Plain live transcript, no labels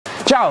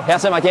Čau, já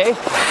jsem Matěj.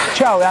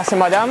 Čau, já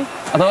jsem Adam.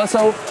 A tohle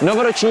jsou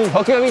novoroční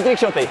hokejové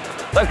trickshoty.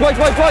 Tak pojď!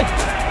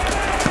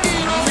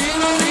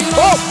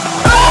 Oh!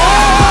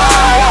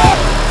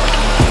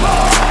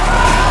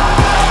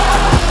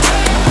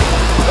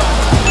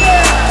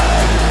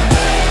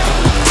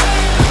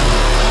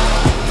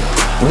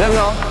 Jdem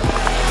no.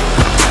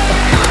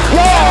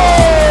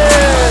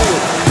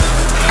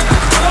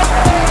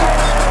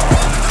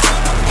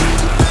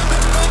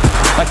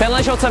 Tak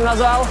tenhle shot jsem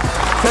nazval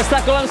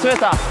Cesta kolem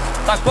světa.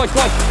 Tak pojď! To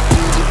je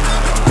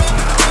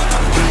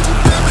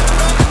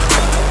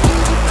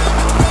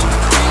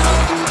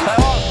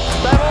on!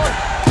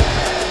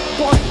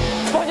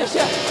 Pojď ještě!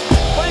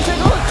 Pojď!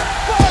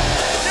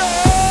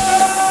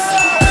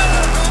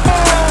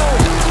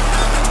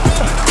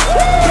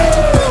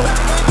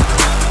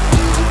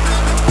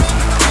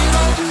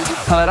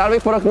 Ale rád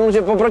bych podotknul,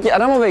 že poproti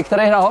Adamovi,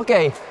 který hrál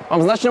hokej,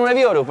 mám značnou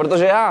nevýhodu,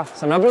 protože já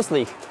jsem na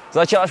bruslích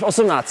začal až v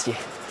 18.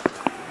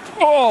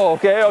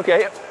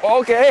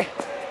 OK.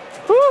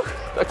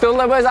 Tak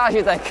tohle bude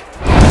zážitek.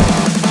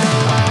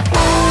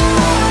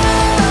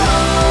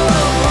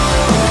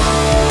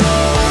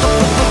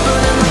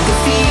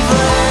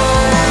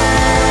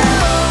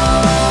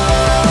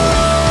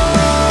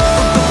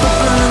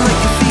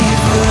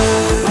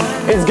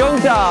 It's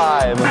going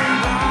time!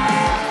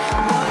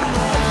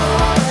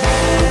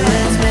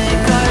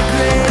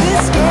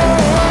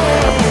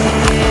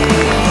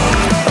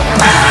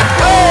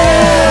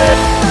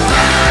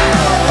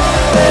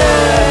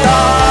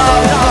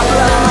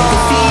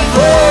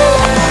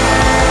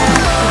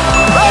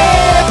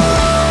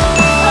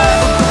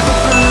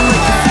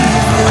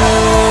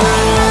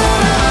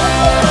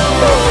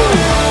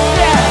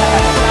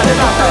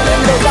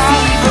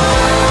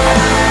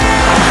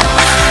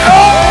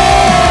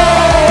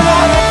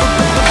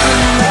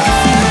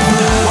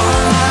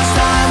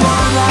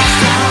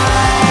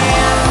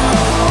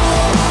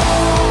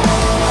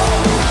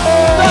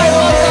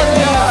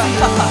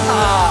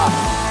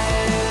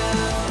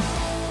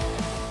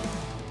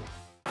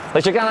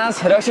 Tak čeká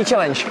nás další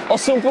challenge.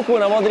 8 puků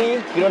na modrý,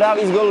 kdo dá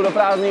víc gólů do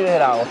prázdný,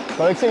 vyhrál.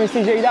 Kolik si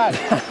myslíš, že jí dáš?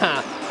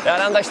 Já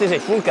dám tak 4,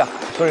 půlka.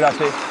 Kolik dáš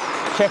ty?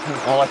 Všechny.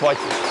 Ale pojď.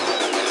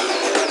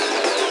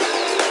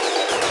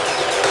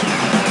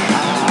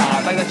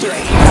 Tak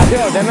začínej. Tak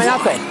jo, jdeme na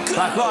to.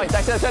 Tak pojď,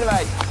 tak se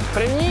předveď.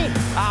 První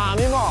a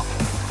mimo.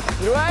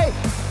 Druhý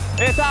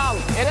je tam,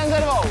 jeden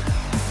ze dvou.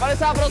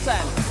 50%.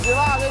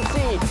 2 ze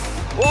 3.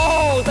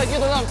 Wow, teď je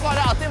to tam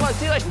padá, ty moc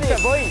 3 ze 4. Se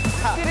bojí.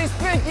 4 z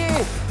 5.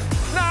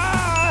 No,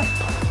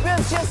 5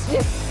 z 6.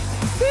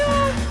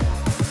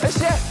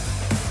 Ještě.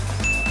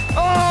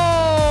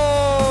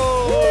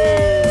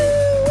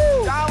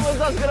 Kámo,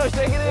 to skoro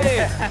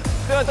štěkdy.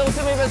 To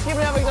musím být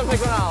bezchybný, abych to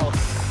překonal.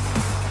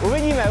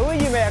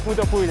 Uvidíme, jak mu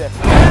to půjde.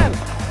 Jdem.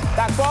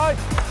 Tak pojď.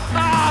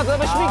 To je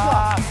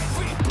šmíkla.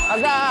 A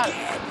zdar.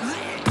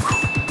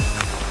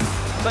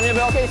 To mě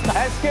bylo hokejista.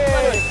 Hezky.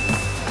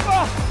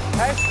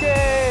 Hezky.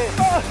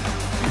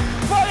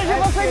 Pojď, že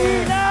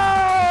poslední, ne.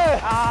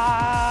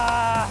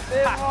 Ty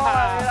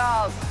vole,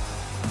 vyhrál jsi.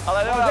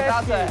 Ale dobrá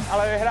práce.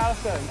 Ale vyhrál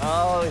jsem.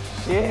 Oh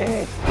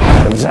shit.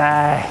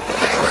 Dobře.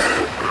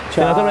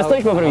 Ty na tom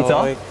nestojíš poprvé,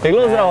 co? Jak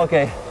dlouho hrál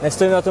hokej?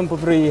 Nestojím na tom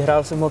poprvé,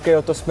 hrál jsem hokej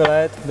od 8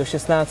 let do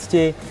 16.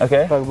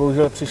 Okay. Pak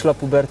bohužel přišla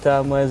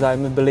puberta, moje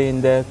zájmy byly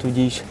jinde,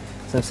 tudíž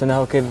jsem se na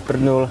hokej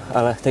vyprdnul,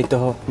 ale teď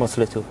toho moc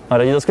litu. A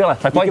radí to skvěle,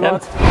 tak pojď jdem.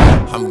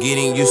 I'm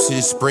getting used to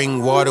the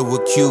spring water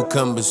with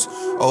cucumbers.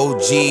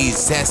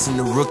 OGs asking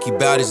the rookie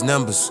about his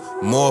numbers.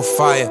 More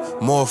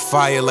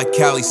fire like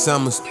Cali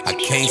Summers. I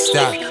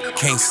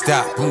can't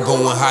stop, I'm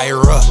going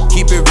higher up.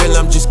 Keep it real,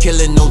 I'm just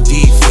killing no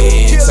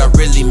defense. I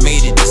really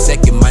made it the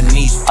second my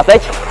knees. A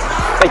teď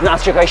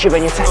nás čekají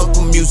šibenice.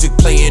 Uncle music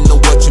playing, no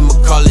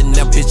whatchamacallit.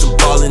 That bitch I'm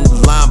ballin', the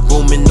line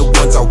booming, the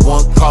ones I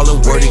want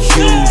calling word of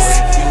Hughes.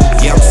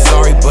 Yeah, I'm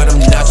sorry, but I'm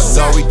not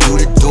sorry. Do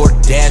the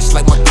DoorDash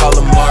like my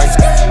calamars.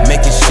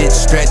 Making shit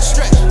stretch,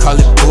 call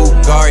it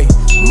Bulgari.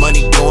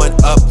 Money going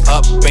up,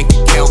 bank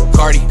account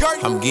Cardi.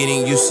 I'm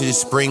getting used to the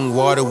spring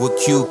water with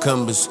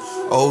cucumbers.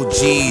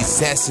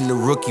 OGs asking the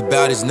rookie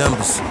about his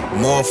numbers.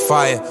 More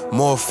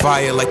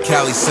fire like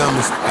Cali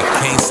Summers. I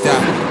can't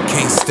stop,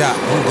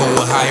 I'm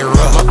going higher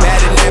up. My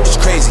batting average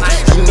crazy,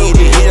 you need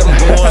to hit, I'm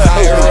going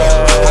higher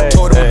up. I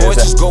told them boys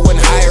just going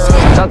higher up.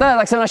 Přátelé,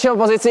 tak jsem našel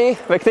pozici,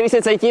 ve které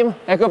se cítím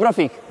jako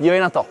profík. Dívej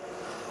na to.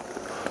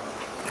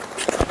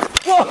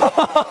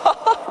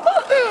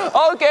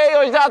 OK,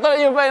 možná to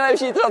není úplně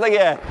nejlepší, co tak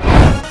je.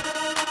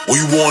 We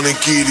wanna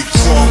get it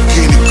drunk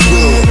in the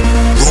club,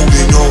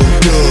 rolling on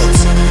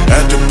dubs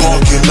at the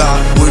parking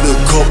lot with a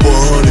couple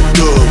hundred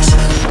thugs.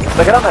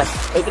 Tak jdeme,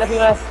 teď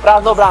trefíme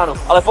prázdnou bránu,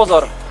 ale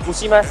pozor,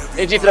 musíme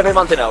nejdřív trefit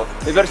mantinel.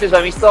 Vyber si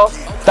své místo.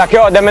 Tak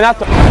jo, jdeme na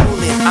to.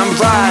 I'm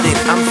riding,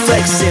 I'm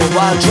flexing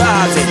while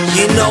driving.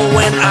 You know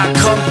when I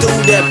come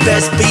through, there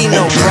best be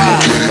no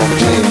problem.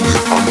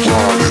 I'm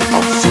riding,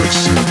 I'm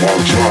flexing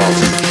while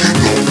driving. You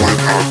know when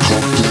I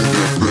come through,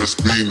 there best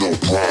be no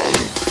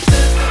problem.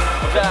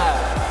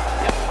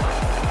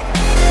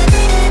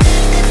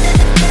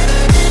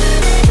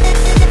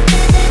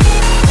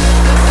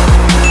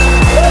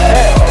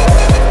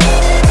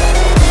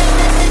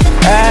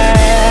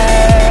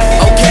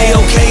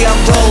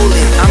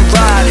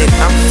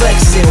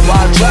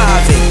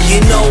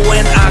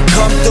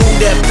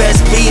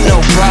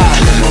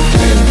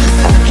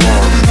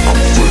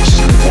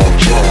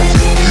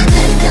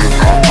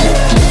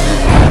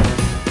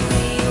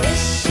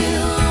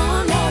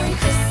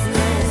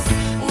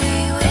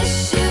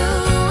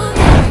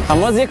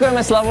 Moc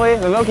děkujeme Slavoji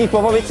ve Velkých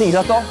Popovicích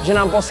za to, že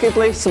nám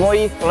poskytli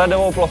svoji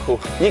ledovou plochu.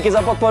 Díky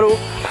za podporu,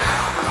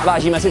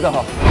 vážíme si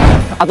toho.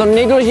 A to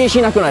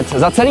nejdůležitější nakonec,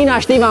 za celý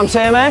náš tým vám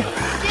přejeme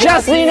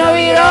šťastný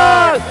nový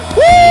rok!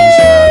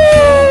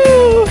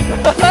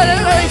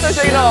 Neví to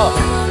všechno!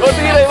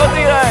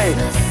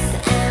 Otvírej!